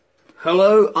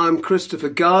Hello, I'm Christopher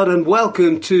Guard and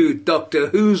welcome to Doctor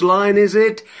Whose Line Is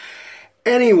It?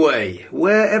 Anyway,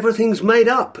 where everything's made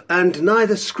up and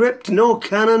neither script nor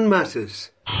canon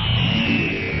matters.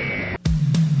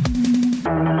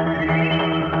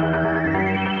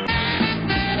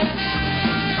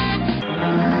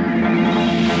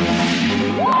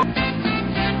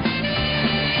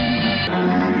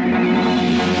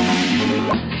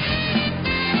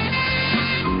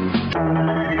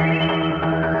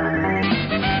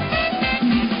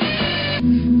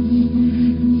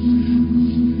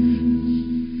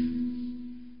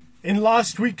 In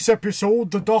last week's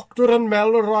episode, the Doctor and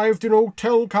Mel arrived in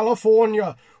Hotel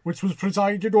California, which was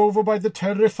presided over by the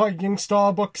terrifying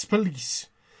Starbucks police.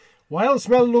 Whilst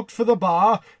Mel looked for the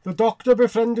bar, the Doctor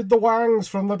befriended the Wangs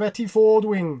from the Betty Ford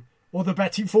Wing, or the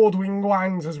Betty Ford Wing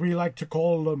Wangs as we like to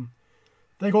call them.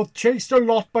 They got chased a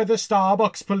lot by the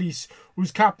Starbucks police,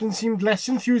 whose captain seemed less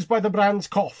enthused by the brand's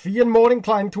coffee and more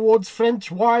inclined towards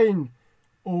French wine.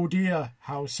 Oh dear,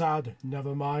 how sad,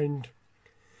 never mind.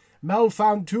 Mel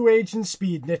found two agent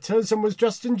speed knitters and was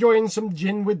just enjoying some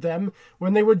gin with them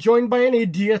when they were joined by an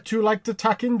idiot who liked to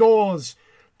tack indoors.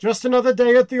 Just another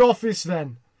day at the office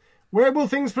then. Where will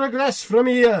things progress from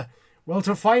here? Well,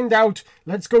 to find out,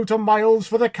 let's go to Miles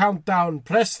for the countdown.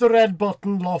 Press the red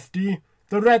button, Lofty.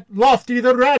 The red...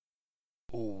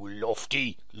 Oh,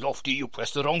 Lofty, you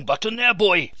pressed the wrong button there,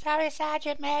 boy. Sorry,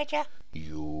 Sergeant Major.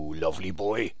 You lovely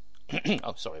boy.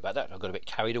 Oh, sorry about that. I got a bit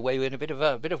carried away with a bit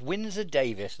of Windsor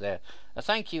Davis there.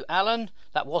 Thank you, Alan.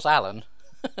 That was Alan.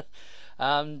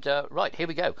 And right, here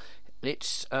we go.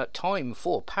 It's time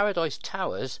for Paradise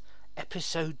Towers,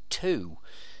 Episode 2.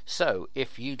 So,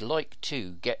 if you'd like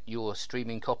to get your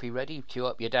streaming copy ready, queue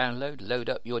up your download, load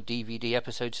up your DVD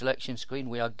episode selection screen,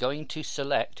 we are going to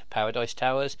select Paradise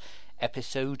Towers,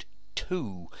 Episode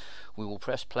 2. We will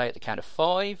press play at the count of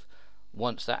 5.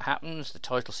 Once that happens, the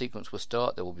title sequence will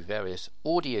start. There will be various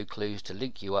audio clues to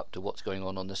link you up to what's going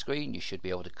on the screen. You should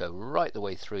be able to go right the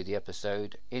way through the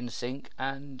episode in sync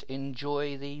and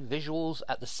enjoy the visuals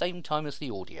at the same time as the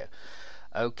audio.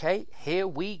 Okay, here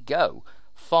we go.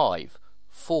 5,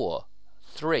 4,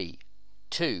 3,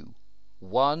 2,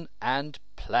 1, and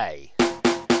play.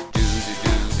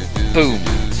 Boom,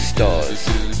 stars.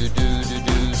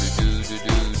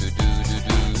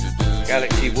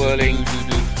 Galaxy whirling.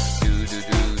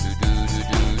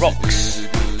 Rocks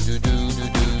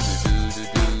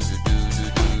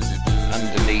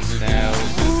underneath now.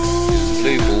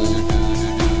 Blue ball.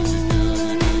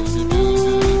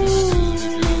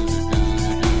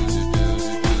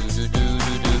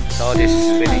 TARDIS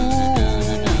spinning.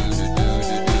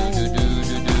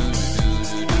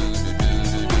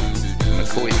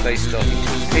 McCoy's face starting to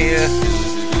appear.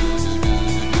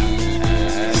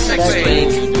 Sex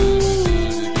wing.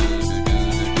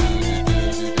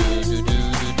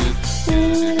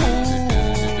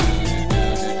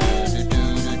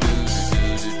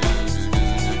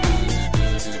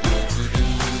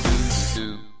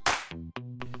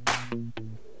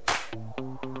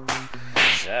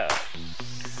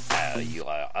 You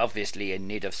are obviously in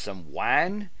need of some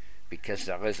wine, because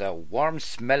there is a warm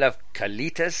smell of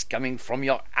colitis coming from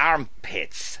your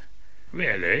armpits.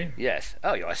 Really? Yes.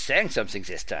 Oh, you are saying something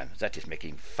this time. That is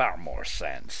making far more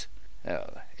sense.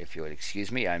 Oh, if you'll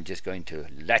excuse me, I'm just going to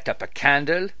light up a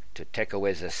candle to take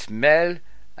away the smell,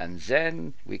 and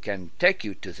then we can take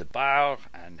you to the bar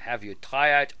and have you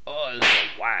try out all the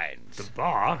wines. The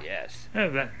bar? Yes.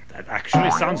 That actually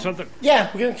sounds rather...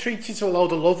 Yeah, we're going to treat you to a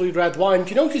load of lovely red wine. Do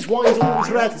you notice wine's always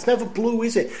red? It's never blue,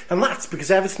 is it? And that's because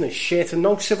everything is shit and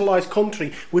no civilised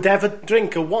country would ever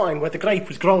drink a wine where the grape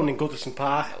was grown in Goodison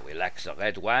Park. Oh, we like the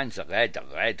red wine, the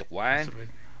red wine.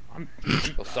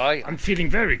 Oh, sorry. I'm feeling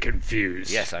very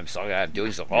confused. Yes, I'm sorry, I'm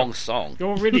doing the wrong song.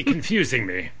 You're really confusing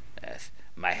me. Yes.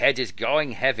 My head is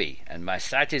going heavy, and my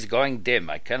sight is going dim.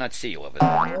 I cannot see you over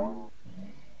there.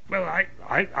 Well,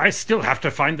 I still have to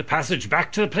find the passage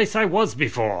back to the place I was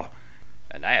before.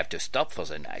 And I have to stop for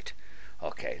the night.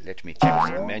 Okay, let me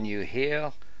check the menu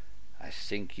here. I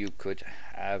think you could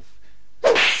have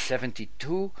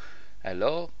 72.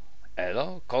 Hello?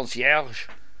 Concierge?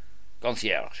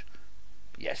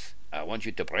 Yes, I want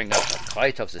you to bring up a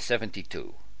crate of the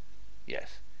 72.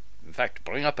 Yes. In fact,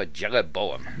 bring up a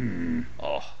Jeroboam.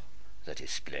 Oh, that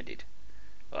is splendid.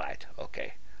 Right,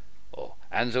 okay. Oh,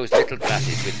 and those little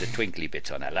glasses with the twinkly bits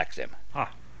on, I like them.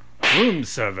 Ah, room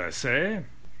service, eh?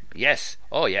 Yes,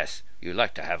 oh yes, you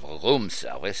like to have room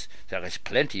service. There is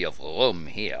plenty of room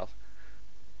here.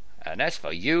 And as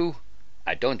for you,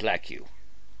 I don't like you.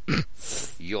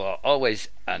 You are always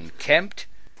unkempt,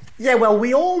 Yeah, well,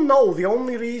 we all know the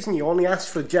only reason you only asked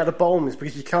for a Jeroboam is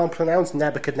because you can't pronounce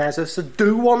Nebuchadnezzar, so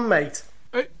do one, mate.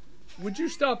 Hey, would you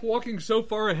stop walking so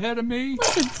far ahead of me?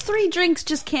 Listen, 3 drinks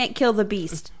just can't kill the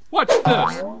beast. Watch this.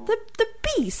 The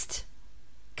beast?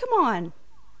 Come on.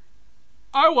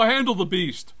 I will handle the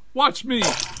beast. Watch me.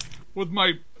 With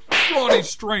my brawny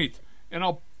strength. And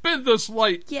I'll bend this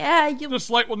light. Yeah, you... This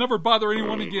light will never bother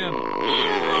anyone again.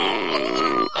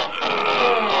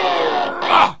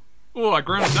 Oh, I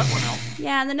grounded that one out.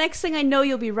 Yeah, and the next thing I know,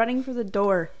 you'll be running for the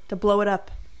door to blow it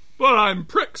up. But I'm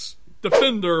Prix,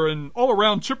 defender and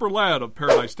all-around chipper lad of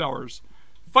Paradise Towers,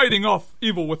 fighting off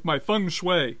evil with my feng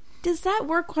shui. Does that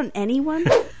work on anyone?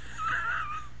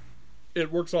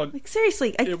 It works on... Like,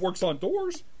 seriously, It works on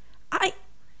doors.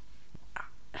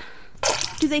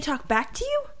 Do they talk back to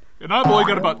you? And I've only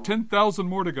got about 10,000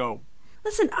 more to go.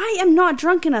 Listen, I am not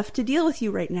drunk enough to deal with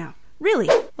you right now. Really.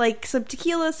 Like, some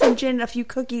tequila, some gin, a few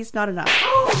cookies, not enough.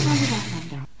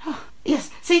 Oh, yes,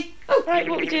 see? Oh, right,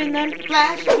 what are we doing then?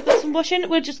 Flash, we've got some washing.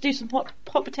 We'll just do some hot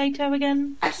potato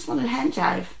again. I just wanted hand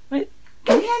jive. Wait.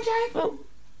 Can you hand jive? Well,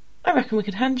 I reckon we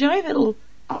could hand jive. It'll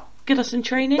get us in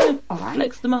training and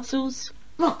flex the muscles.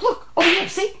 Look, over here,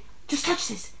 see? Just touch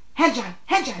this. Hand jive,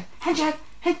 hand jive, hand jive.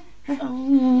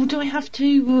 Oh, do I have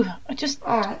to? I just...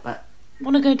 Alright, but...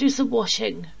 want to go do some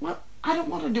washing. Well, I don't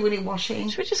want to do any washing.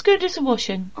 Should we just go do some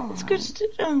washing? Let's go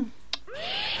Alright.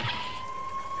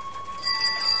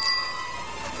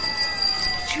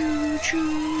 Choo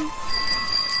choo.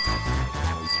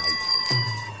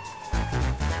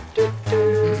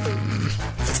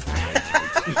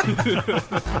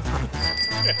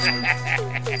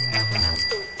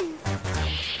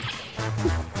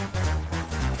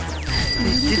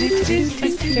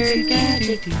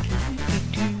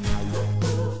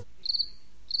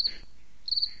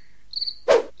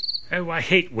 Oh, I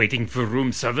hate waiting for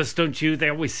room service, don't you? They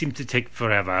always seem to take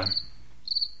forever.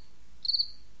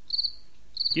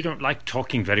 You don't like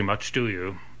talking very much, do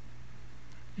you?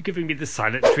 You giving me the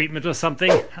silent treatment or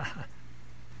something? Have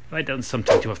I done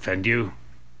something to offend you?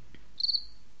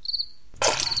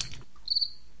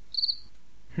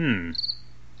 I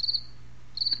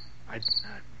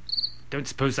don't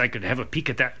suppose I could have a peek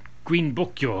at that green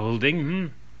book you're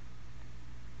holding,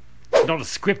 Not a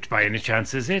script by any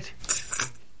chance, is it?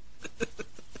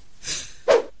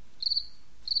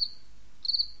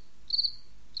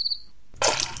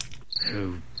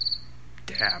 Oh,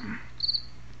 damn.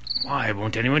 Why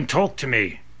won't anyone talk to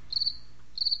me?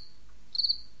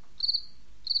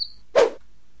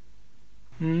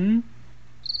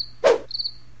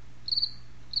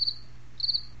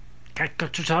 Cat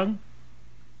got your tongue?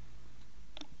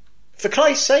 For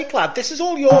Christ's sake, lad, this is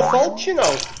all your fault, you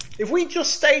know. If we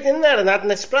just stayed in there and had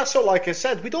an espresso, like I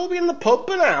said, we'd all be in the pub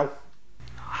by now.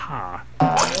 Aha.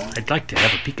 I'd like to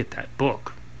have a peek at that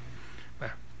book.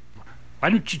 Why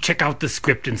don't you check out the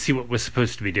script and see what we're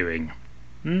supposed to be doing?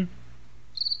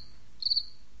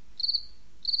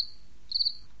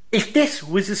 If this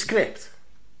was a script...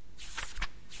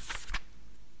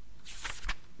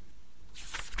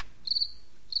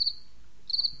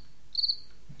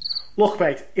 Look,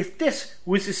 mate, if this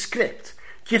was a script,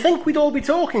 do you think we'd all be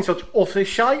talking such utter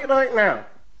shite right now?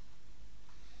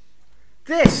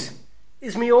 This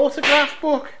is me autograph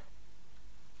book.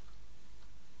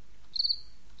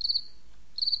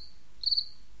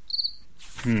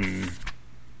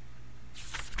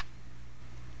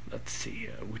 Let's see,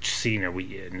 which scene are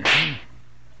we in?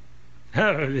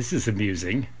 Oh, this is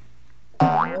amusing.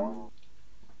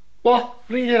 What?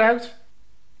 Read it out.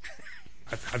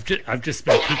 I've just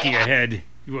been peeking ahead.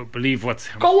 You won't believe what's...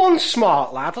 Go on,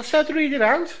 smart lad. I said read it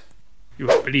out. You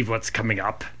won't believe what's coming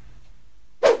up.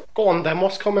 Go on then,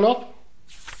 what's coming up?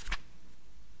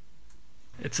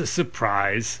 It's a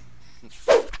surprise.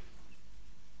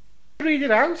 Read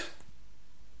it out.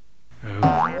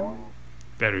 Oh,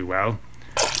 very well.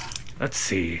 Let's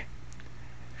see.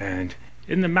 And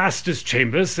in the master's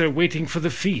chambers, they're waiting for the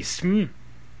feast,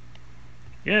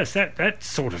 Yes, that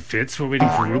sort of fits. We're waiting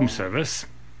for room service.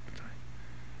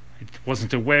 I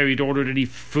wasn't aware he'd ordered any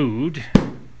food.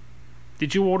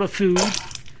 Did you order food?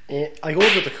 I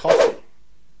ordered the coffee.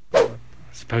 I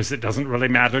suppose it doesn't really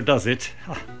matter, does it?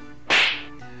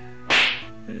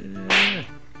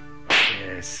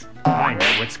 Yes, I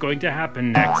know what's going to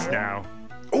happen next now.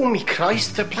 Oh, me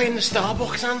Christ, they're playing the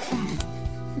Starbucks anthem.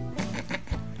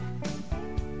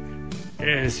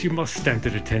 Yes, you must stand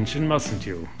at attention, mustn't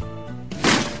you?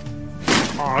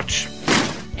 Arch.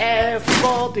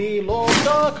 Everybody loves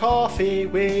our coffee,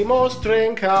 we must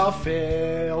drink our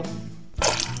fill.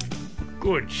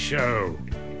 Good show.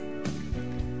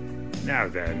 Now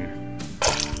then,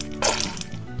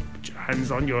 put your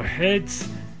hands on your heads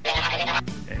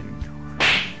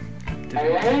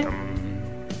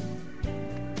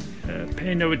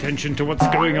Pay no attention to what's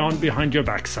going on behind your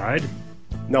backside.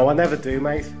 No, I never do,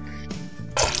 mate.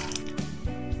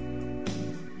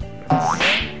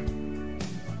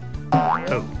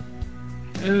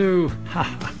 Oh,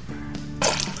 ha.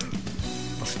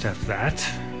 Must have that.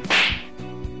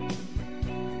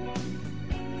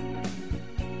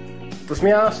 Does my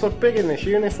ass look big in this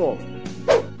uniform?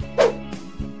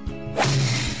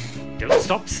 Don't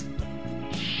stops.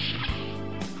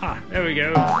 Ah, there we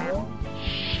go.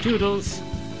 Toodles.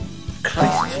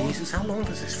 Christ Jesus, how long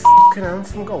does this fucking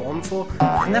anthem go on for?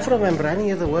 I can never remember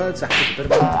any of the words after the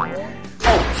bit about...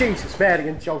 Oh, Jesus, Mary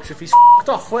and Joseph, he's f***ed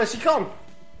off. Where's he gone?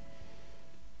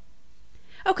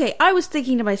 Okay, I was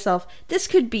thinking to myself, this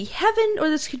could be heaven or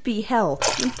this could be hell.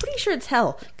 I'm pretty sure it's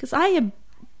hell, because I am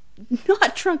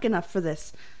not drunk enough for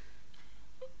this.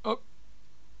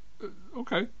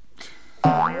 Okay.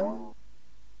 Well?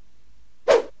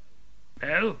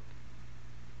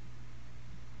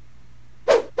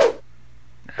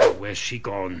 Now, where's she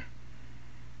gone?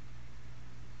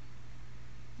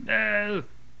 No.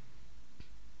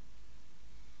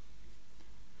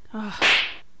 Oh,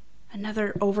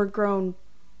 another overgrown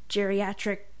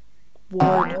geriatric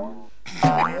ward.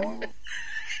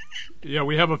 Yeah,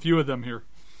 we have a few of them here.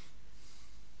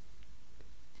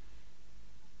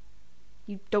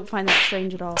 You don't find that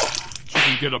strange at all? You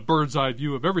can get a bird's eye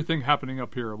view of everything happening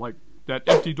up here, like that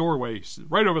empty doorway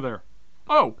right over there.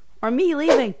 Oh! Or me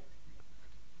leaving.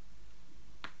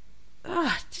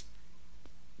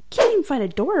 Can't even find a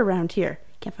door around here.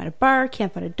 Can't find a bar,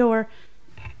 can't find a door.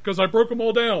 Because I broke them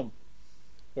all down.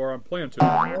 Or I'm planning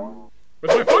to.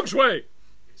 With my feng shui!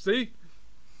 See?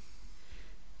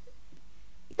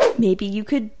 Maybe you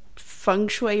could feng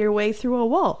shui your way through a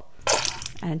wall.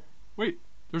 And wait,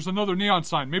 there's another neon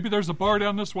sign. Maybe there's a bar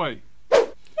down this way.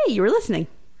 Hey, you were listening.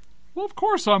 Well, of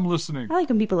course I'm listening. I like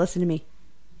when people listen to me.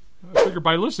 I figure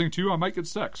by listening to you, I might get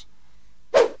sex.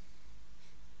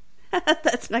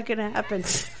 That's not gonna happen.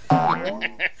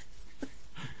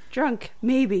 Drunk,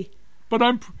 maybe. But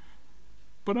I'm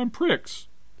Pricks,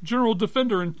 General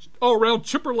Defender and all-around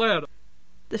chipper lad.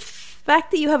 The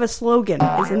fact that you have a slogan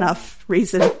is enough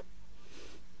reason.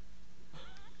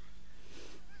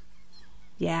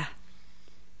 Yeah.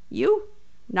 You?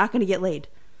 Not gonna get laid.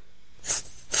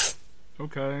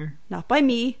 Okay. Not by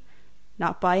me.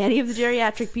 Not by any of the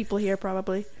geriatric people here,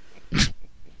 probably.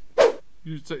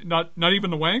 You say not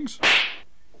even the Wangs?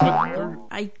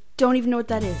 I don't even know what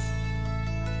that is.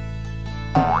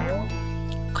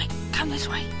 Quick, come this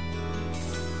way.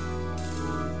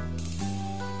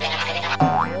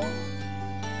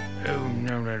 Oh,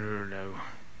 no.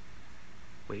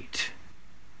 Wait.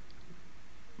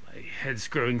 My head's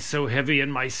growing so heavy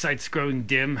and my sight's growing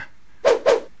dim.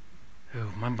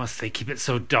 Oh, why must they keep it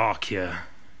so dark here?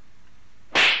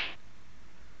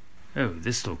 Oh,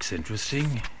 this looks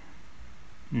interesting.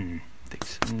 Take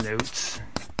some notes.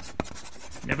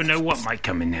 Never know what might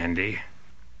come in handy.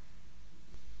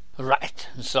 Right,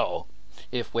 so,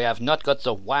 if we have not got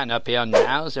the wine up here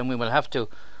now, then we will have to...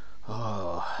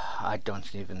 Oh, I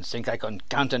don't even think I can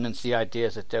countenance the idea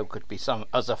that there could be some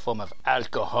other form of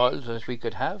alcohol that we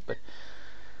could have, but...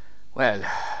 Well...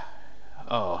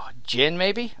 Oh, gin,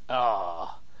 maybe?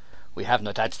 Oh, we have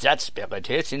not had that spirit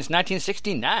here since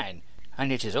 1969,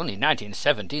 and it is only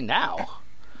 1970 now.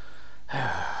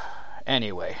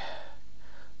 Anyway,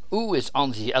 who is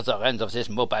on the other end of this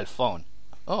mobile phone?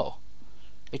 Oh,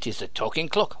 it is the talking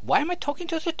clock. Why am I talking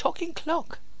to the talking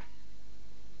clock?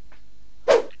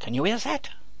 Can you hear that?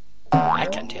 I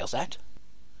can't hear that.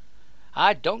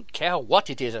 I don't care what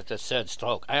it is at the third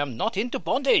stroke. I am not into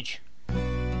bondage.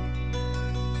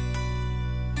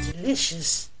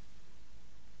 Delicious.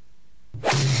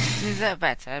 Is that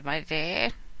better, my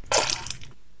dear?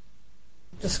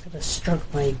 Just gonna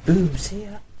stroke my boobs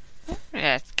here.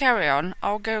 Yes, carry on.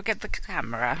 I'll go get the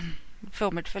camera.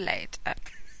 Film it for later.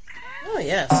 Oh,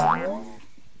 yes.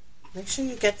 Make sure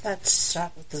you get that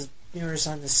shot with the mirrors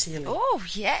on the ceiling. Oh,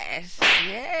 yes.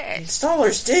 The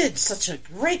installers did such a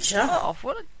great job. Oh,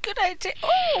 what a good idea.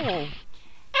 Oh!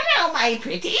 Hello, my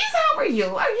pretties. How are you?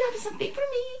 Are you having something for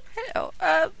me? Hello.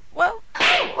 Well...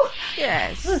 Oh!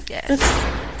 Yes.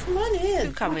 Come on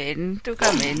in. Do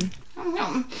come in.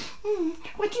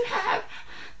 What do you have?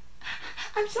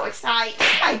 I'm so excited,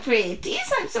 my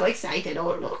pretties. I'm so excited.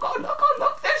 Oh, look.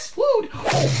 There's food. Oh,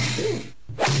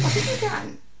 what have you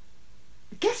done?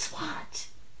 Guess what?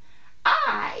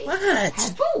 I had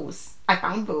booze. I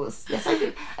found booze. Yes, I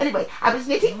did. Anyway, I was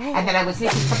knitting, and then I was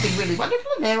knitting something really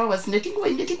wonderful, and there I was knitting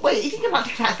away, eating a lot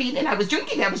of caffeine, and I was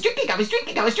drinking. Oh,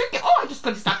 I just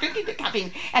couldn't stop drinking the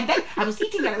caffeine. And then I was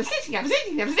eating, and I was knitting, I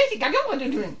don't know what I'm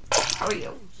doing. How are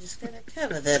you? Just gonna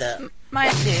cover that up.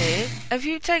 My dear, have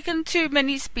you taken too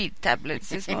many speed tablets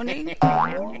this morning?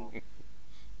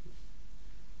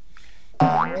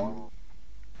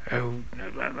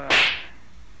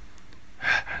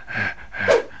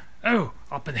 Oh,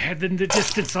 up ahead in the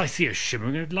distance I see a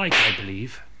shimmering light, I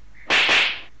believe.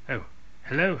 Oh,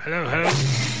 hello. Oh,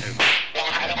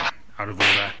 out of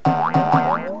order.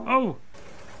 Oh,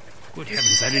 good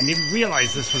heavens, I didn't even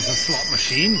realize this was a slot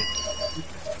machine.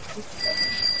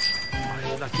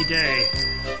 My lucky day.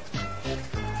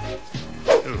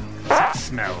 Oh, what's that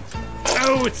smell?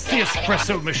 Oh, it's the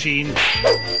espresso machine.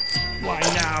 Why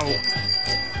now?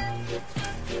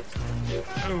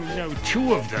 Oh no,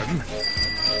 two of them.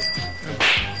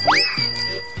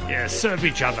 Oh. Yeah, serve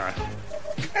each other.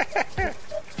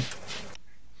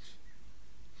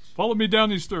 Follow me down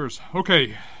these stairs.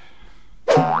 Okay.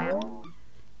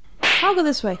 I'll go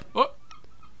this way. Oh.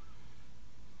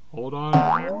 Hold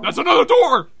on. That's another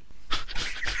door!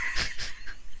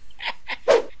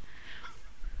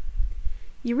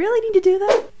 You really need to do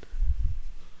that?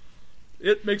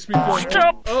 It makes me feel...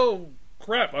 Stop! Oh,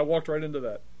 crap. I walked right into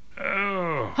that.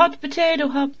 Oh. Hot potato,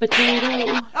 hot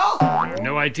potato. Oh,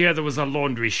 No idea there was a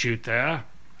laundry chute there.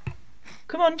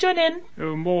 Come on, join in.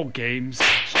 Oh, more games.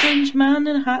 Strange man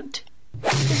in a hat.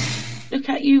 Just look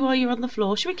at you while you're on the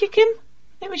floor. Should we kick him?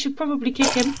 I think we should probably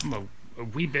kick him. I'm a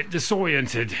wee bit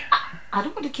disoriented. I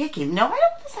don't want to kick him. No, I don't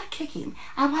want to start kick him.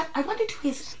 I want to do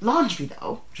his laundry,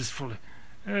 though. Just full of...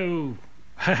 Oh.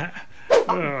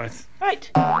 Oh,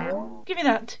 Right. Give me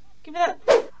that. Give me that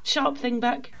sharp thing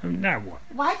back. now what?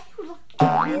 Why do you look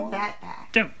at me that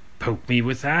back? Don't poke me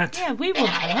with that. Yeah, we want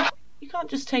that. You can't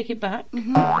just take it back.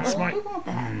 That's my... We want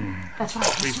that. That's right.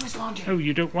 Let's do his laundry. Oh,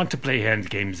 you don't want to play hand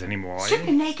games anymore, are Strip you?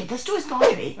 him naked. Let's do his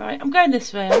laundry. Right, I'm going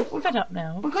this way. I'm fed up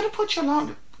now. We're going to put your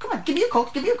laundry... Come on, give me your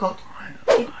coat. Give me your coat.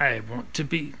 I want to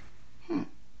be...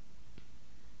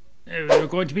 You're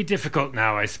going to be difficult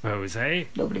now, I suppose, eh?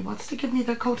 Nobody wants to give me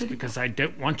their coat anymore. Because I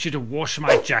don't want you to wash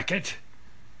my jacket.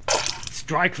 It's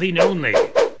dry clean only.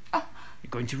 You're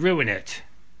going to ruin it.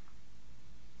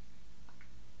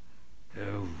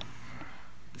 Oh,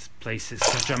 this place is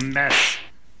such a mess.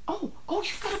 Oh,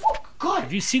 you've got a book. Good.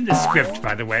 Have you seen the script,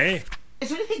 by the way? Is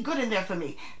there anything good in there for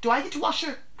me? Do I get to wash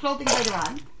your clothing later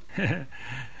on?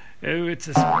 Oh, it's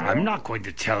a... I'm not going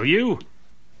to tell you.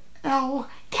 No.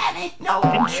 Damn it, no.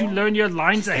 Didn't you learn your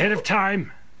lines ahead of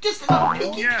time? Just a little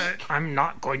peeky Yeah, peek. I'm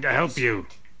not going to help you.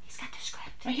 He's got the script.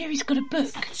 I hear he's got a book.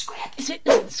 He's got the script. Is it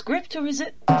the script or is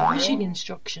it washing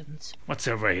instructions? What's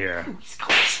over here? Ooh, he's got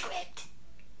the script.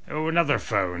 Oh, another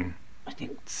phone. I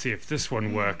think Let's see if this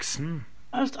one works.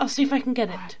 I'll see if I can get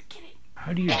it. Get it.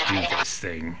 How do you do this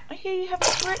thing? I hear you have a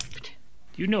script.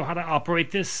 Do you know how to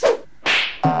operate this?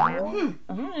 I don't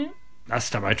know.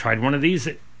 Last time I tried one of these,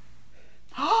 it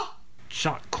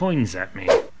shot coins at me.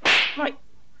 Right,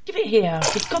 give it here.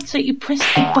 For God's sake, you pressed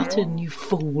the button, you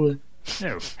fool.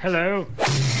 Oh, hello.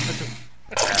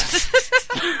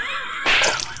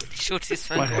 Shortest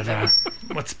phone call Whatever. ever.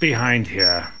 What's behind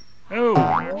here?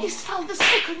 Oh, He's found the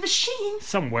sacred machine.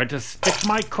 somewhere to stick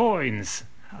my coins.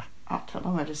 I'll tell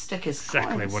him where to stick his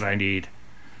Exactly coins. what I need.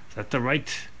 Is that the right?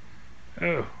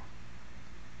 Oh,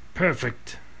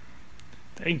 perfect.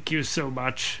 Thank you so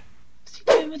much. What's he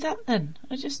doing with that then?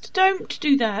 I just don't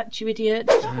do that, you idiot.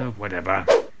 Whatever.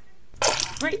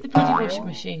 Break the bloody washing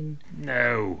machine.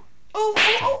 No.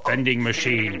 Oh, Vending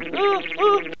machine.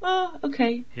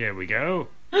 Okay. Here we go.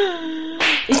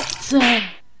 It's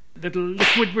Little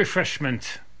liquid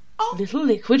refreshment. little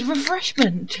liquid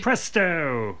refreshment.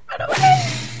 Presto.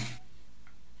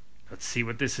 Let's see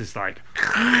what this is like.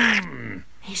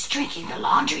 he's drinking the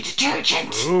laundry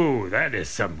detergent. Ooh, that is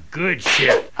some good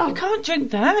shit. You can't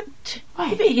drink that. Why?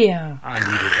 Give it here. I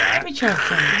needed Let that. me try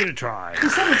some. Give it a try. He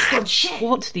said it's good shit.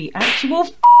 What the actual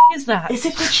is that? Is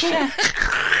it good shit?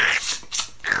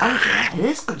 Oh, yeah, it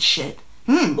is good shit.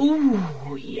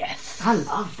 Ooh, yes. I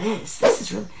love this. This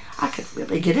is really... I could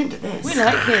really get into this. We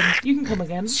like him. You can come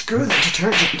again. Screw the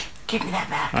detergent. Give me that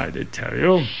back. I did tell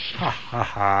you. Ha ha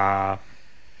ha.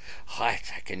 Right,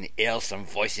 I can hear some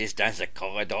voices down the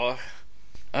corridor.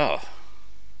 Oh,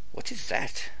 what is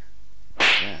that?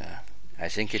 Yeah, I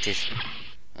think it is...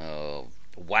 Oh,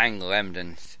 Wang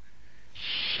remnants.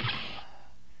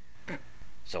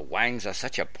 The Wangs are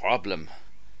such a problem.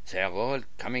 They are all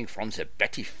coming from the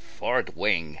Betty Ford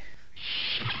wing.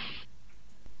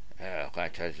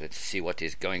 Right, let's see what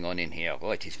is going on in here.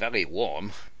 Oh, it is very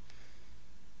warm.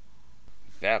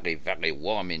 Very, very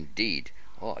warm indeed.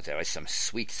 Oh, there is some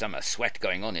sweet summer sweat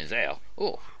going on in there.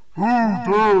 Oh. Who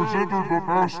dares enter the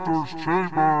master's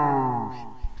chambers?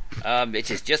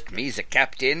 It is just me, the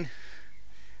captain.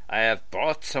 I have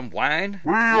brought some wine.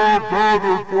 We are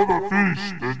gathered for the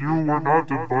feast, and you were not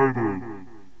invited.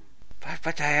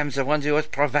 But I am the one who was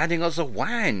providing all the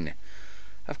wine.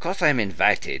 Of course I am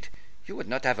invited. You would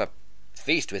not have a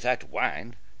feast without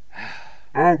wine.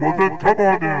 Oh, well then come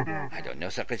on in. I don't know,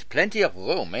 there is plenty of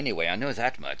room anyway, I know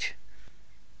that much.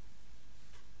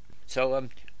 So,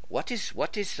 what is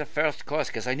the first course?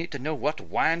 Because I need to know what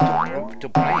wine to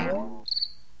bring.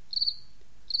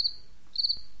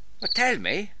 Well, tell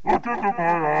me. Look into my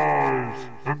eyes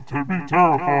and to be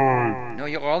terrified. No,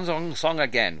 you're on the wrong song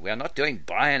again. We are not doing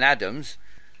Bryan Adams.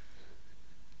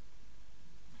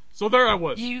 So there I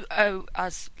was. You owe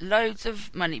us loads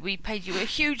of money. We paid you a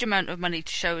huge amount of money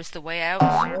to show us the way out.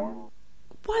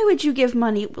 Why would you give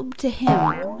money to him,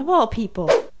 of all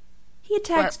people? He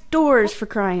attacks doors, for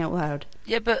crying out loud.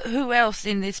 Yeah, but who else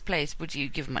in this place would you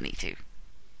give money to?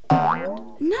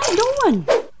 No one.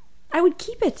 I would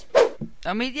keep it.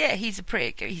 I mean, yeah, he's a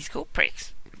prick. He's called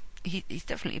Pricks. He's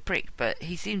definitely a prick, but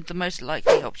he seemed the most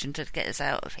likely option to get us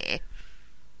out of here.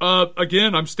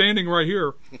 Again, I'm standing right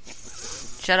here.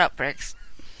 Shut up, Pricks.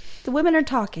 The women are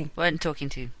talking. Weren't talking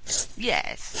to.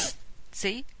 Yes.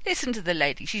 See? Listen to the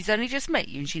lady. She's only just met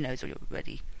you and she knows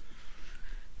already.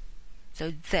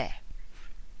 So there.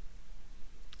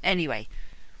 Anyway,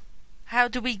 how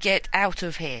do we get out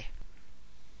of here?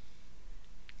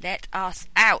 Let us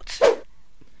out.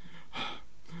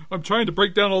 I'm trying to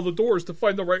break down all the doors to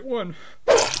find the right one.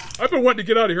 I've been wanting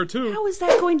to get out of here too. How is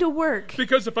that going to work?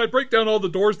 Because if I break down all the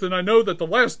doors, then I know that the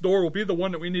last door will be the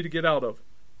one that we need to get out of.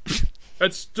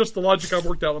 That's just the logic I've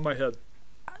worked out in my head.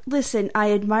 Listen,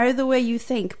 I admire the way you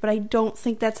think, but I don't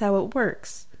think that's how it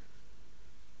works.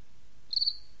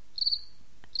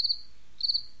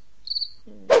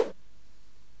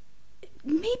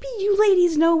 Maybe you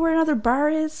ladies know where another bar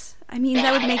is? I mean,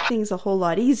 that would make things a whole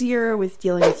lot easier with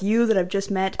dealing with you that I've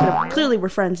just met, but clearly we're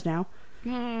friends now.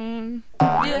 Yeah,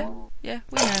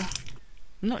 we know.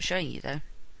 I'm not showing you, though.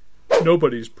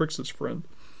 Nobody's Pricks' friend.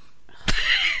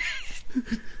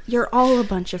 You're all a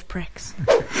bunch of pricks.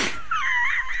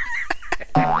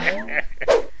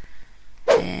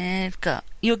 I've got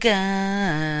your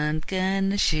gun,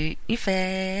 gonna shoot your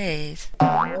face.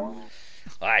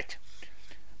 Right.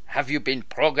 Have you been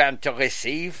programmed to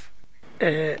receive?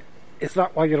 Is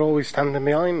that why you're always standing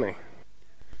behind me?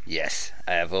 Yes,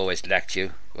 I have always liked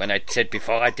you. When I said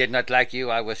before I did not like you,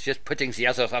 I was just putting the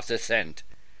others off the scent.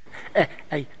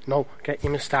 Hey, no, get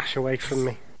your moustache away from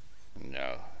me.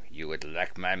 No, you would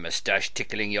like my moustache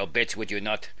tickling your bits, would you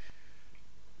not?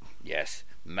 Yes,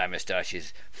 my moustache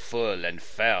is full and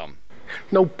firm.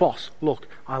 No, boss, look,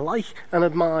 I like and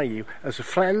admire you as a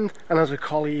friend and as a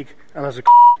colleague and as a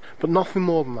but nothing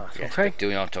more than that, yes, okay? But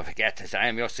do not forget that I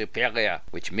am your superior,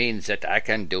 which means that I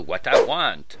can do what I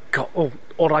want. Oh,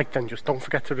 all right then, just don't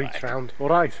forget to reach round, all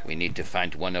right? We need to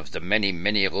find one of the many,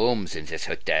 many rooms in this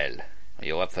hotel. Are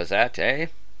you up for that, eh?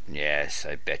 Yes,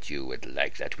 I bet you would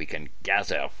like that. We can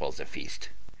gather for the feast.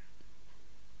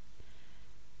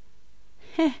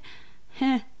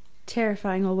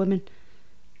 Terrifying old women.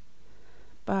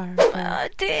 Bar. Oh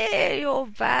dear, you're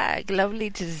back. Lovely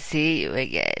to see you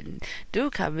again. Do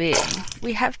come in.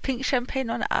 We have pink champagne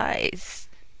on ice.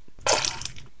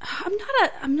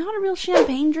 I'm not a real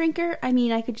champagne drinker. I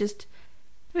mean, I could just...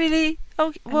 Really?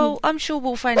 Okay, well, I'm sure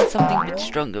we'll find something a bit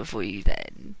stronger for you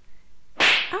then.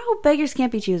 Oh, beggars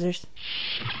can't be choosers.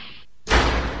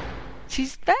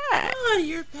 She's back. Oh,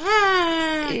 you're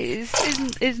back.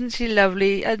 Isn't she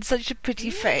lovely? And such a pretty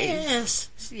face. Yes.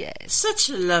 Yes. Such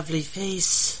a lovely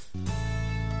face.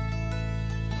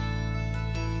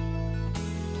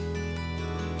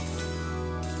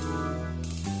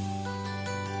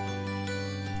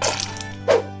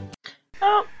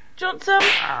 Oh, do you want some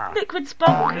liquid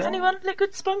spunk? Anyone?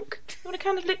 Liquid spunk? You want a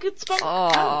can of liquid spunk?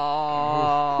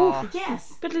 Oh.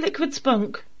 Yes. Bit of liquid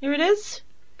spunk. Here it is.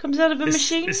 Comes out of a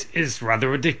machine. This is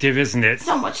rather addictive, isn't it?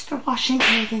 So much for washing.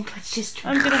 I think let's just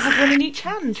drink. I'm going to have one in each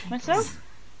hand myself.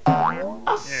 Oh.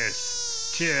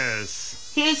 Yes.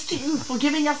 Cheers. Here's to you for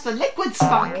giving us the liquid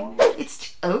spunk.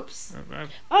 Oops.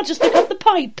 I'll just pick up the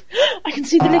pipe. I can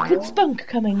see the liquid spunk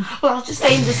coming. Well, I'll just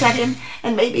aim this at him,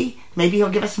 and maybe he'll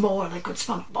give us more liquid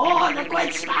spunk. More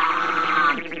liquid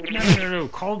spunk! No,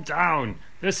 calm down.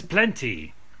 There's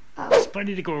plenty. There's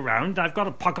plenty to go around. I've got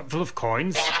a pocket full of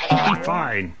coins. Be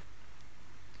fine.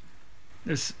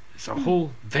 There's a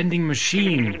whole vending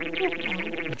machine.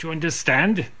 Don't you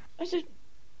understand? I said,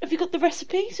 have you got the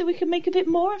recipe so we can make a bit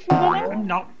more if we run out?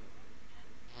 No.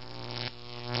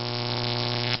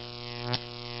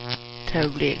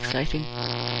 Totally exciting.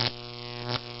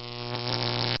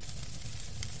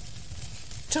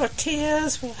 To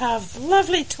tortillas. We'll have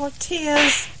lovely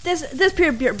tortillas. This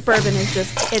pure bourbon is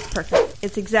it's perfect.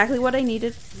 It's exactly what I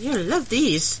needed. You love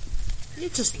these. You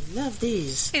just love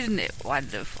these. Isn't it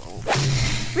wonderful?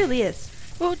 It really is.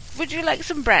 Well, would you like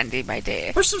some brandy, my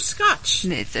dear? Or some scotch.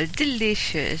 It's so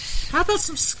delicious. How about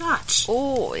some scotch?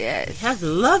 Oh, yes. We have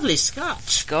lovely scotch.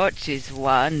 Scotch is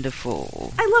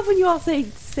wonderful. I love when you all say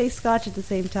scotch at the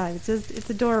same time. It's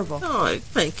adorable. Oh,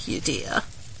 thank you, dear.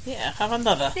 Yeah, have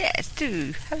another. Yes,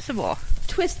 do. Have some more.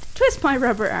 Twist my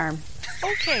rubber arm.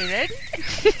 Okay, then.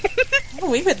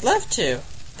 Oh, we would love to.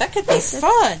 That could be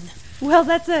fun. Well,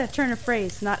 that's a turn of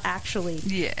phrase, not actually.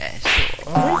 Yes.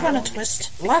 We're going to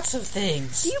twist lots of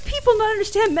things. Do you people not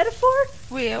understand metaphor?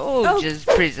 We're all just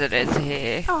prisoners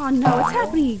here. Oh, no, it's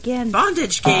happening again.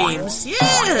 Bondage games,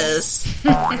 yes.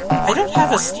 I don't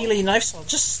have a steely knife, so I'll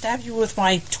just stab you with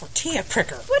my tortilla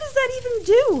pricker. What does that even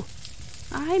do?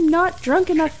 I'm not drunk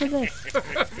enough for this.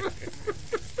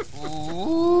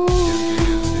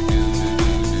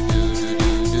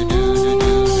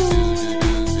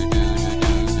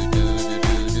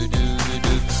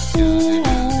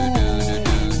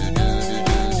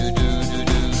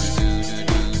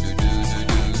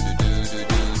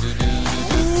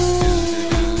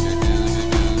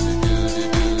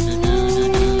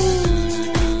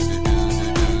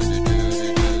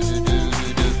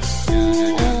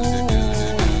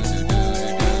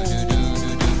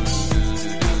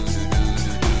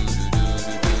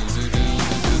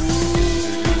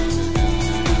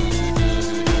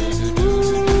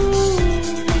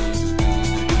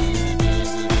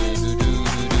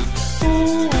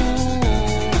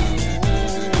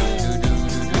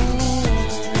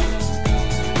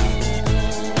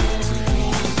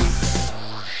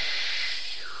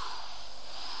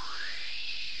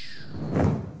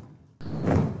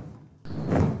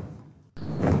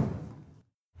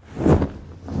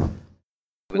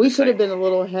 We should have been a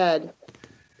little ahead.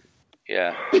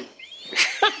 Yeah.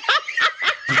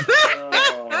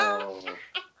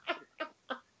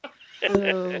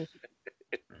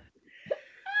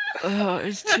 Oh,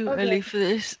 it's too early for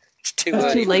this. It's too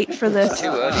early. Too late for this. Too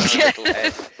early for little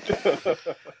head.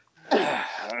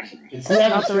 It's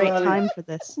not the right time for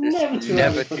this.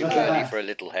 Never too early for a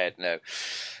little head, no.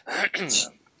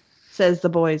 Says the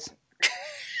boys.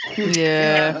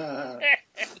 Yeah.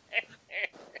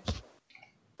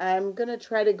 I'm going to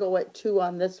try to go at 2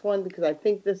 on this one because I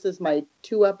think this is my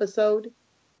 2 episode.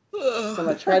 So I'm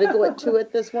going to try to go at 2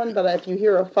 at this one, but if you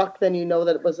hear a fuck, then you know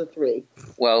that it was a 3.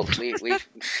 Well, we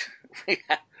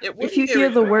if you hear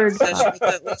the word fuck.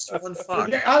 At least one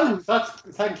fuck.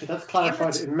 Thank you, that's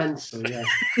clarified it immensely, yeah.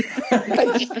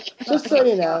 Just so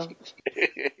you know.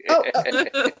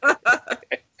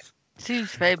 Seems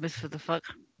famous for the fuck.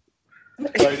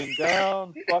 Writing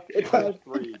down, fuck equals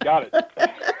 3. Got it.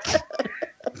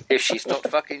 If she's not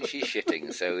fucking, she's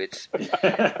shitting, so it's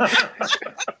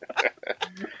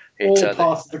all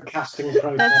part of the casting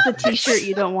process. That's the t-shirt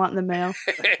you don't want in the mail.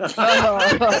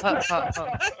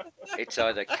 It's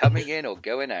either coming in or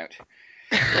going out.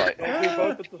 Right. Don't do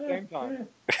both at the same time.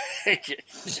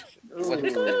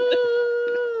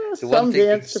 Some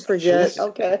dance to forget.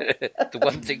 Okay. The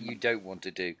one thing you don't want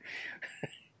to do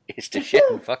is to shit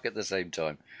and fuck at the same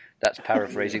time. That's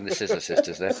paraphrasing the Scissor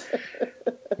Sisters there.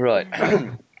 Right.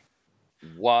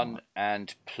 1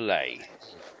 and play.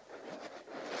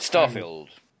 Starfield.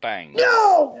 Bang.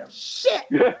 No! Shit!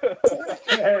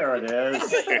 There it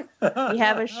is. We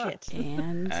have a shit.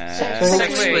 And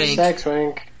sex wink. Sex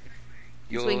wink.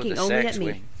 You're winking the only sex at me.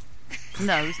 wink.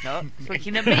 No, he's not. He's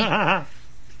winking at me.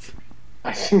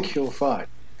 I think you'll find.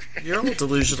 You're all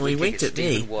delusionally winked at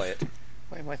me. Stephen Wyatt.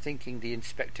 Why am I thinking the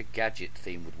Inspector Gadget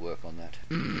theme would work on that?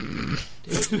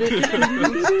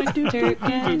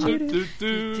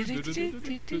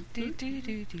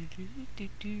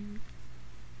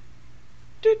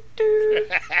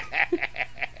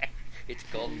 It's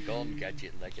gone,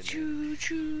 Gadget Legend. Choo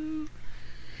choo.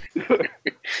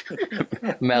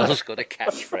 Mel's got a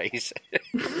catchphrase.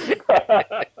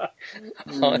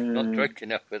 I'm not drunk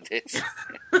enough for this.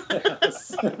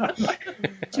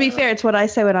 to be fair, it's what I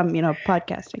say when I'm,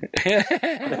 podcasting.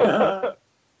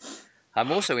 I'm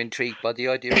also intrigued by the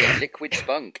idea of liquid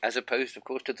spunk, as opposed, of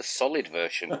course, to the solid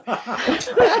version.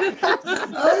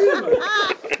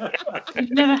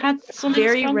 You've never had solid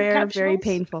Very spunk rare, capsules? very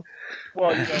painful.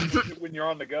 Well, when you're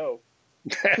on the go.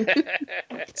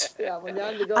 Yeah, when you're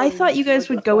on the go. I thought you guys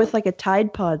would go with like a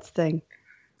Tide Pods thing.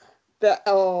 That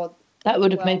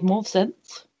would have made more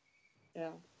sense.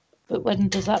 Yeah. But when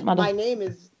does that matter?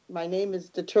 My name is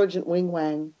Detergent Wing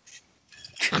Wang.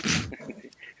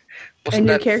 And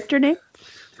your character name?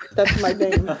 That's my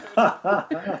name.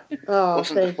 Oh,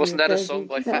 Wasn't that a song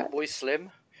by Fatboy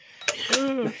Slim?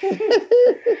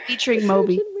 Featuring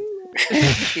Moby.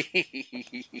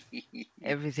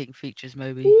 Everything features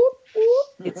Moby.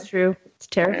 It's true. It's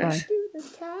terrifying.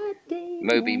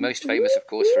 Moby, most famous, of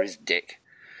course, for his dick.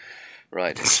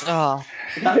 Right. Oh.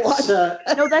 That's,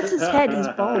 No, that's his head. He's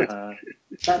bald.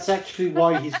 That's actually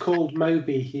why he's called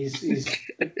Moby. He's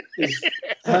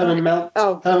Herman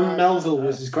Melville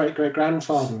was his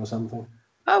great-great-grandfather or something.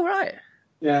 Oh, right.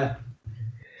 Yeah.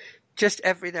 Just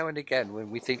every now and again, when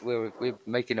we think we're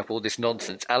making up all this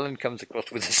nonsense, Alan comes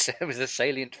across with a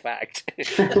salient fact.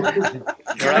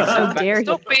 How dare you?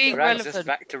 Stop being drags us relevant.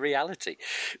 back to reality.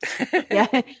 Yeah,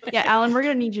 Alan, we're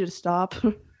gonna need you to stop.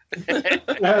 No,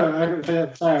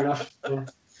 fair enough. Yeah.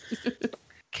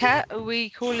 Kat, are we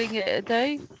calling it a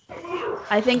day?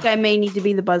 I think I may need to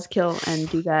be the buzzkill and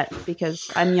do that because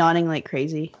I'm yawning like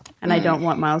crazy, and I don't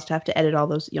want Miles to have to edit all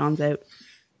those yawns out.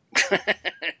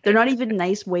 They're not even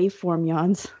nice waveform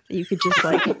yawns that you could just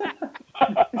like. See,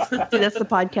 that's the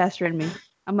podcaster in me.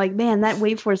 I'm like, man, that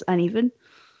waveform's uneven.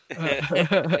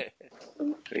 3/4,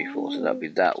 so that'd be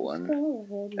that one.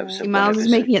 Miles is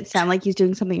making it sound like he's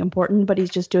doing something important, but he's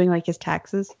just doing like his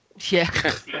taxes. Yeah.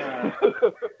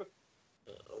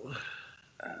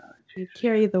 You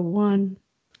carry the one.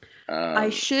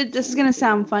 This is going to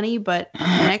sound funny, but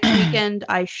next weekend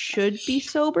I should be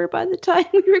sober by the time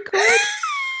we record.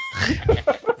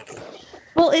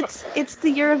 Well, it's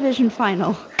the Eurovision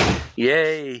final.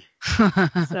 Yay!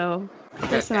 So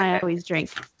Chris and I always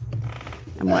drink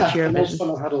and watch Most Eurovision.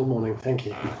 fun I've had all morning, thank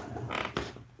you.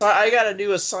 I got a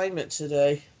new assignment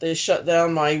today. They shut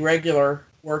down my regular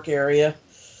work area.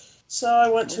 So I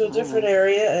went to a different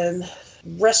area and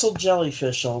wrestled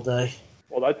jellyfish all day.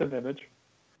 Well, that's an image.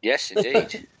 Yes, indeed.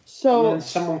 And So then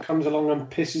someone comes along and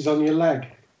pisses on your leg.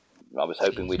 I was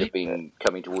hoping we'd have been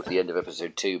coming towards the end of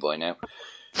episode 2 by now.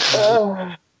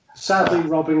 Sadly,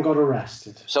 Robin got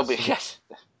arrested. Yes,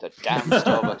 the damn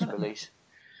Starbucks police.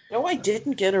 No, I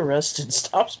didn't get arrested.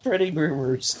 Stop spreading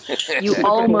rumors. You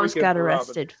almost got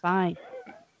arrested. Fine.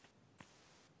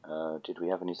 Did we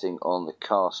have anything on the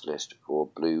cast list for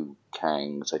Blue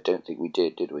Kangs? I don't think we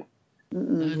did we? I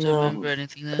don't remember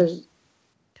anything there.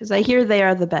 Because I hear they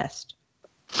are the best.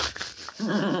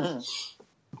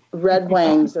 Red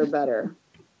Wangs are better.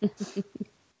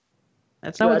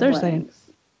 That's not what they're Red saying.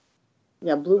 Wangs.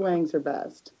 Yeah, Blue Wangs are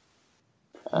best.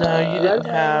 No, you didn't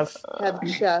have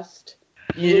chest.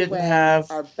 You Blue didn't Wangs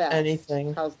have are best.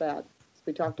 anything. How's that?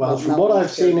 We talked Well, about from what melons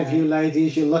I've seen the of other you night.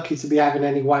 ladies, you're lucky to be having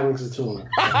any wangs at all.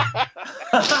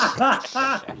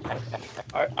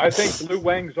 I think blue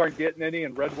wangs aren't getting any,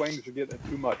 and red wangs are getting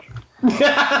too much.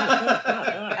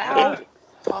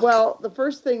 Well, the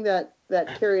first thing that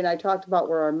Carrie and I talked about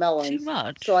were our melons. Too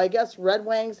much. So I guess red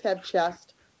wangs have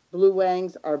chest, blue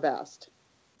wangs are best.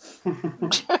 To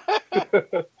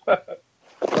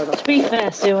be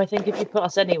fair, Sue, I think if you put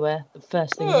us anywhere, the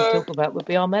first thing we'd talk about would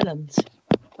be our melons.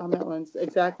 Our melons,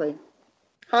 exactly.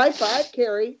 High five,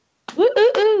 Carrie. Woo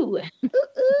ooh ooh. Ooh,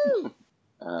 ooh.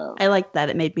 I liked that.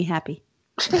 It made me happy.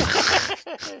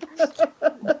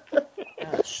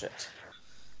 Oh, shit.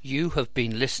 You have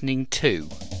been listening to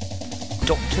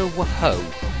Dr. Waho,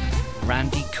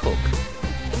 Randy Cook,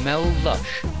 Mel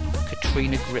Lush,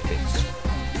 Katrina Griffiths,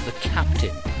 The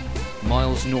Captain,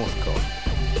 Miles Northcott,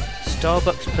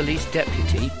 Starbucks Police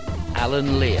Deputy,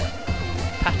 Alan Lear,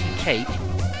 Patty Cake,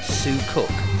 Sue Cook,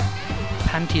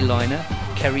 Panty Liner,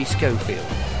 Kerry Schofield,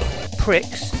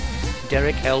 Pricks,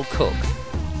 Derek L. Cook,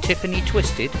 Tiffany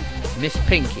Twisted, Miss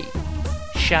Pinky,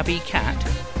 Shabby Cat,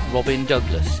 Robin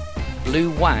Douglas,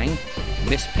 Blue Wang,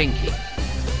 Miss Pinky.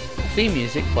 Theme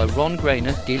music by Ron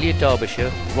Grainer, Delia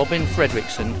Derbyshire, Robin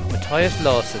Fredrickson, Matthias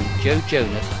Larson, Joe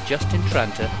Jonas, Justin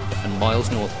Tranter and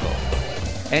Miles Northcott.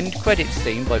 End credits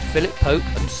theme by Philip Pope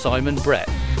and Simon Brett.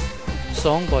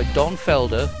 Song by Don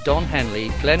Felder, Don Henley,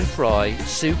 Glenn Fry,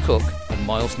 Sue Cook and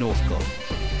Miles Northcott.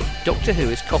 Doctor Who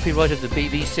is copyright of the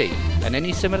BBC, and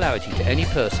any similarity to any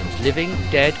persons living,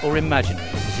 dead or imaginary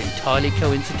is entirely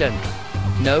coincidental.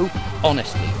 No,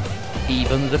 honestly,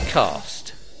 even the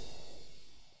cast.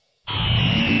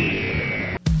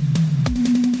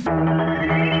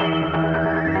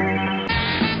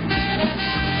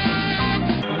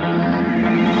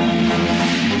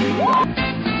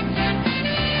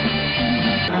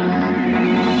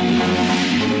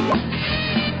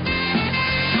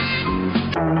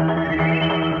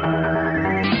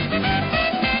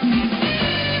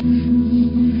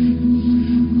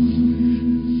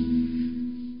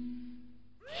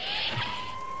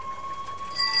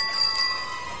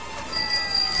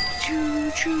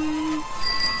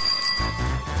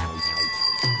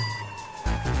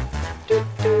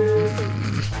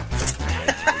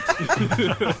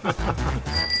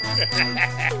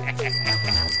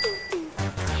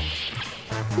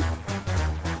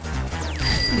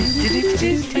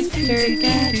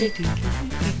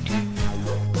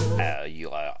 You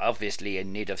are obviously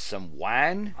in need of some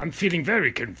wine. I'm feeling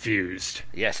very confused.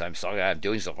 Yes, I'm sorry, I'm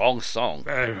doing the wrong song.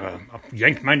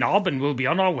 Yank my knob and we'll be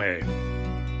on our way.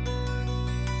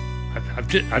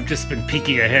 I've just been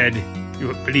peeking ahead. You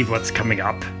won't believe what's coming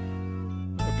up.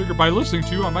 I figure by listening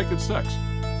to you, I might get sex.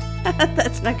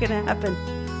 That's not gonna happen.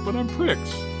 But I'm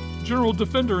Pricks, General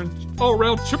Defender and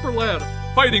all-around chipper lad,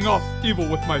 fighting off evil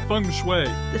with my feng shui.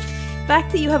 The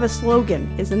fact that you have a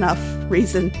slogan is enough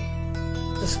reason.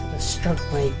 Just gonna stroke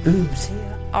my boobs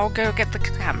here. I'll go get the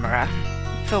camera.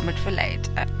 Film it for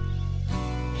later.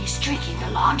 He's drinking the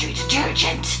laundry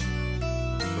detergent.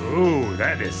 Ooh,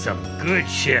 that is some good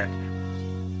shit.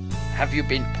 Have you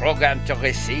been programmed to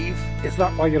receive? Is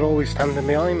that why you're always standing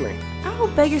behind me?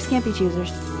 Oh, beggars can't be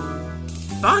choosers.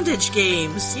 Bondage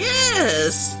games,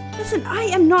 yes! Listen, I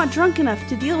am not drunk enough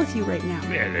to deal with you right now.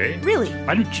 Really? Really?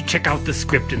 Why don't you check out the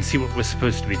script and see what we're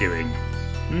supposed to be doing?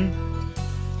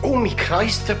 Oh, me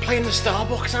Christ, they're playing the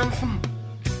Starbucks anthem.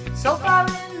 So far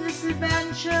in this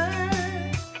adventure,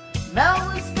 Mel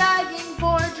was gagging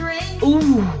for a drink.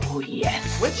 Ooh,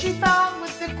 yes. Which she found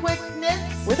with the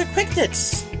quickness. With the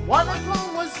quickness. One of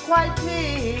whom was quite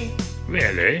big.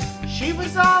 Really? She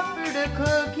was offered a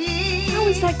cookie. How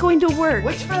is that going to work?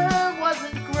 Which for her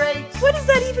wasn't great. What does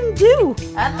that even do?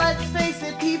 And let's face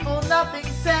it, people, nothing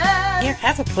says. Here,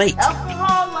 have a plate.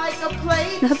 Alcohol like a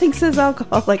plate. Nothing says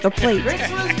alcohol like a plate. Rich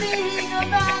was being a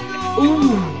vandal.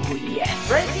 Ooh, yes.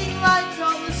 Breaking lights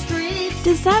on the street.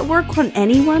 Does that work on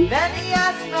anyone? Then he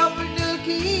asked Mel for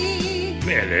Dookie.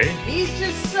 Really? He's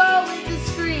just so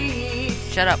indiscreet.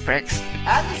 Shut up, Pricks.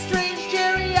 And the strange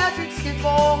geriatrics get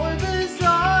more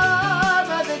bizarre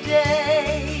by the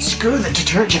day. Screw the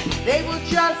detergent. They will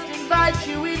just invite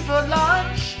you in for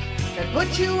lunch and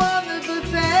put you on the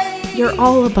buffet. You're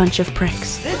all a bunch of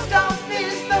pricks. This dump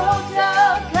is the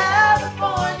Hotel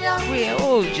California. We're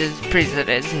all just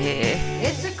prisoners here.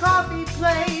 It's a coffee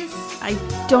place. I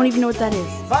don't even know what that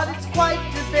is. But it's quite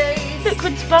debased.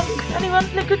 Liquid spunk. Anyone?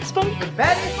 Liquid spunk?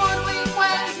 Betty Ford Wing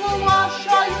Wangs will wash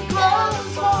all your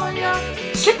clothes for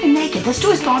you. Strip him naked. Let's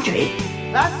do his laundry.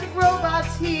 Plastic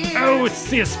robots here. Oh, it's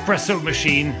the espresso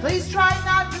machine. Please try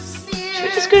not to sneer.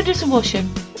 Let's go do some washing.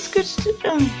 Let's go to...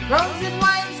 Crows and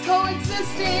wangs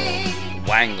coexisting.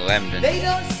 Wang Lemden. They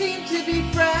don't seem to be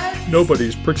friends.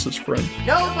 Nobody's Pricks' friend.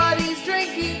 Nobody's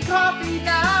drinking coffee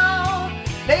now.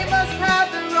 They must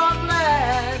have the wrong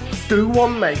blends. Do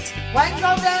one, mate. Wangs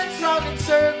all dance round in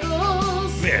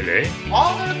circles. Really?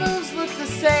 All their moves look the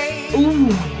same.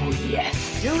 Ooh,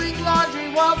 yes. Doing laundry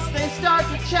whilst they start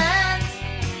to chant.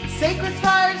 Sacred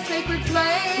fire, sacred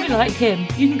flame. We like him.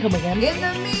 You can come again. In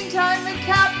the meantime, the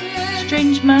captain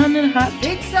Strange man in a hat.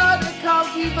 picks out a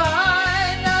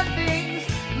concubine. And things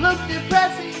look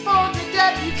depressing for the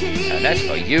deputy. And as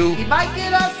for you, He might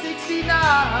get us 69.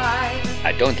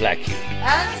 I don't like you.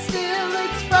 And still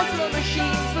espresso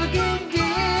machines look in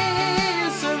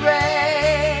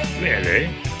disarray. Really?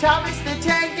 Thomas the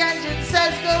Tank Engine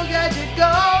says go Gadget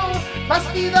go.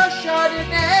 Must be the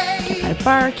Chardonnay. At a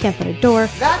bar, can't find a door.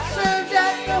 That's served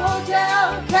at the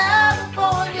Hotel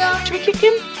California. Should we kick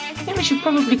him? I think we should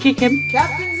probably kick him.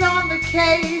 Captain's on the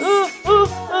case.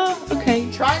 Okay.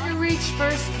 Trying to reach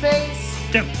first base.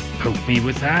 Don't poke me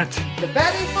with that. The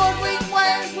Betty Ford Wing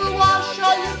Wangs will wash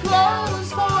all your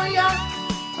clothes for ya.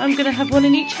 I'm gonna have one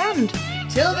in each hand.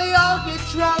 Till they all get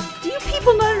drunk. Do you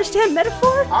people not understand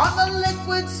metaphor? On the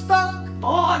liquid spunk.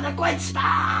 Oh, liquid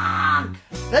spunk.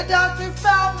 The doctor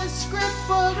found the script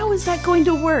book. How is that going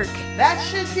to work? That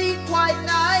should be quite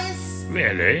nice.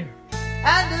 Really?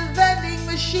 And a vending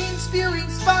machine spewing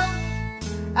spunk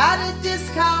at a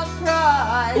discount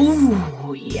price.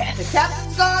 Ooh, yes. The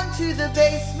captain's gone to the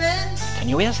basement. Can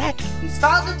you hear that? He's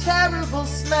found a terrible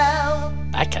smell.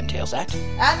 I can't hear that.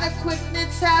 And the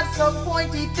quicknits have some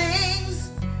pointy things.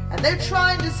 And they're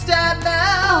trying to stab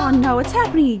Mel. Oh no, it's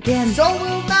happening again. So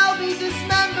will Mel be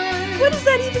dismembered? What does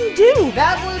that even do?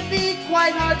 That would be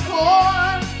quite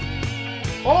hardcore.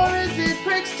 Or is it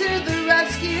Pricks to the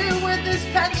rescue with his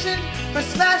penchant for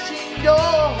smashing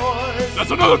doors?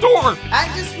 That's another door!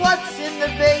 And just what's in the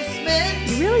basement?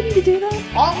 You really need to do that?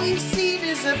 All we've seen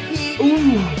is a peek.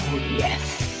 Ooh,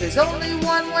 yes. There's only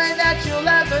one way that you'll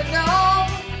ever know.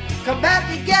 Come back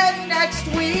again next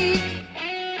week.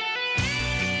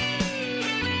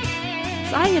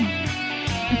 I am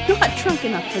not drunk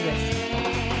enough for this.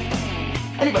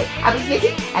 Anyway, I was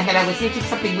knitting, and then I was knitting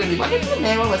something really wonderful, and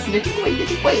there I was knitting away,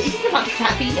 eating a lot of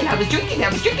caffeine, and I was drinking. Oh,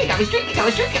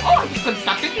 I just couldn't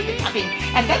stop drinking the caffeine.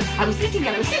 And then I was knitting,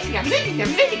 I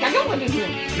know what I'm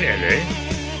doing. Really?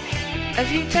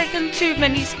 Have you taken too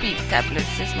many speed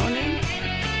tablets this morning?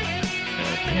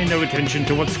 Pay no attention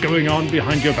to what's going on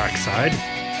behind your backside.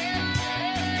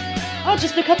 I'll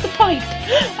just look up the pipe.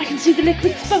 I can see the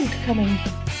liquid smoke coming.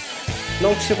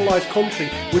 No civilised country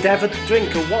would ever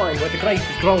drink a wine where the grape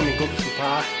is grown in Goodison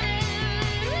Park.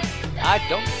 I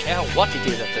don't care what it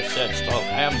is at the third stroke.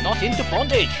 I am not into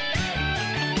bondage.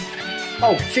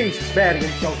 Oh, Jesus, Mary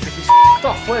and Joseph, he's f***ed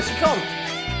off. Where's he gone?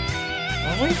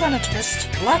 Well, we're gonna twist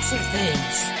lots of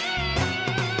things.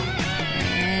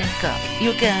 Got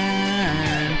your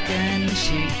gun, gonna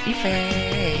shoot your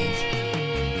face.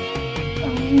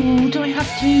 Oh, do I have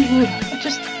to? I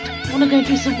just want to go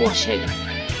do some washing.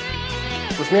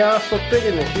 Was my arse look big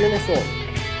in this uniform?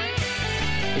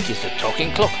 It is the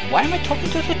talking clock. Why am I talking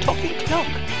to the talking clock?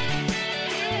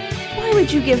 Why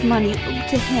would you give money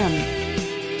to him?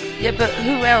 Yeah, but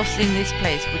who else in this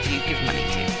place would you give money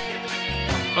to?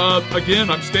 Again,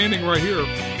 I'm standing right here.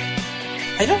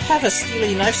 I don't have a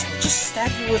steely knife, so I'll just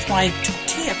stab you with my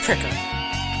tortilla pricker.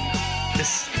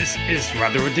 This is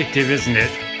rather addictive, isn't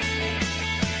it?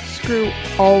 Screw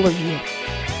all of you.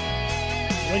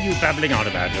 What are you babbling on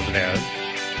about over there?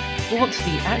 What's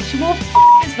the actual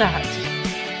is that?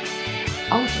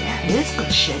 Oh yeah, it is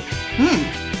good shit.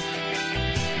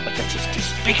 But that is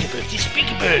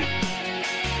despicable.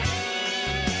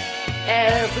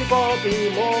 Everybody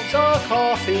loves our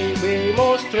coffee, we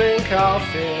must drink our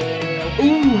fill.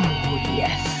 Ooh,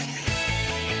 yes.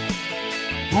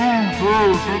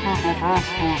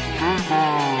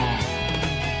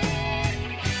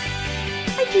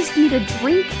 I just need a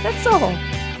drink, that's all.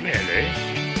 Really?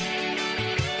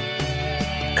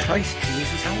 Christ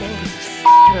Jesus, how long does this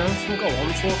f***ing anthem go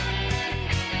on for?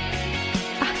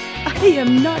 I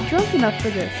am not drunk enough for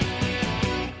this.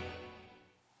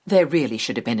 There really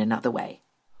should have been another way.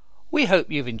 We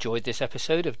hope you've enjoyed this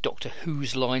episode of Doctor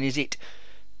Whose Line Is It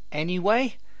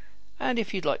Anyway? And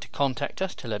if you'd like to contact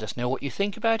us to let us know what you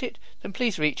think about it, then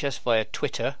please reach us via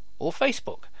Twitter or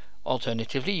Facebook.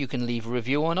 Alternatively, you can leave a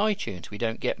review on iTunes. We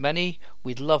don't get many.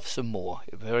 We'd love some more.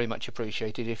 Very much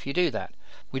appreciated if you do that.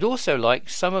 We'd also like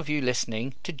some of you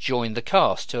listening to join the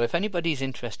cast. So if anybody's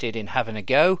interested in having a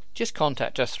go, just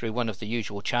contact us through one of the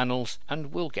usual channels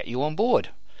and we'll get you on board.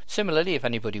 Similarly, if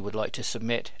anybody would like to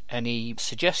submit any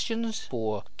suggestions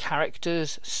for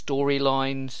characters,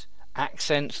 storylines,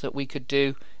 accents that we could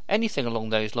do, anything along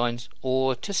those lines,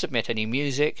 or to submit any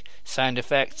music, sound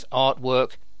effects,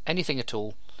 artwork, anything at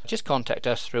all, just contact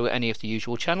us through any of the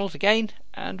usual channels again,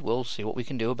 and we'll see what we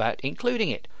can do about including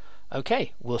it.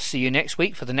 Okay, we'll see you next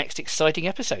week for the next exciting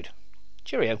episode.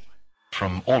 Cheerio.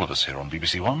 From all of us here on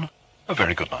BBC One, a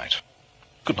very good night.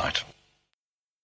 Good night.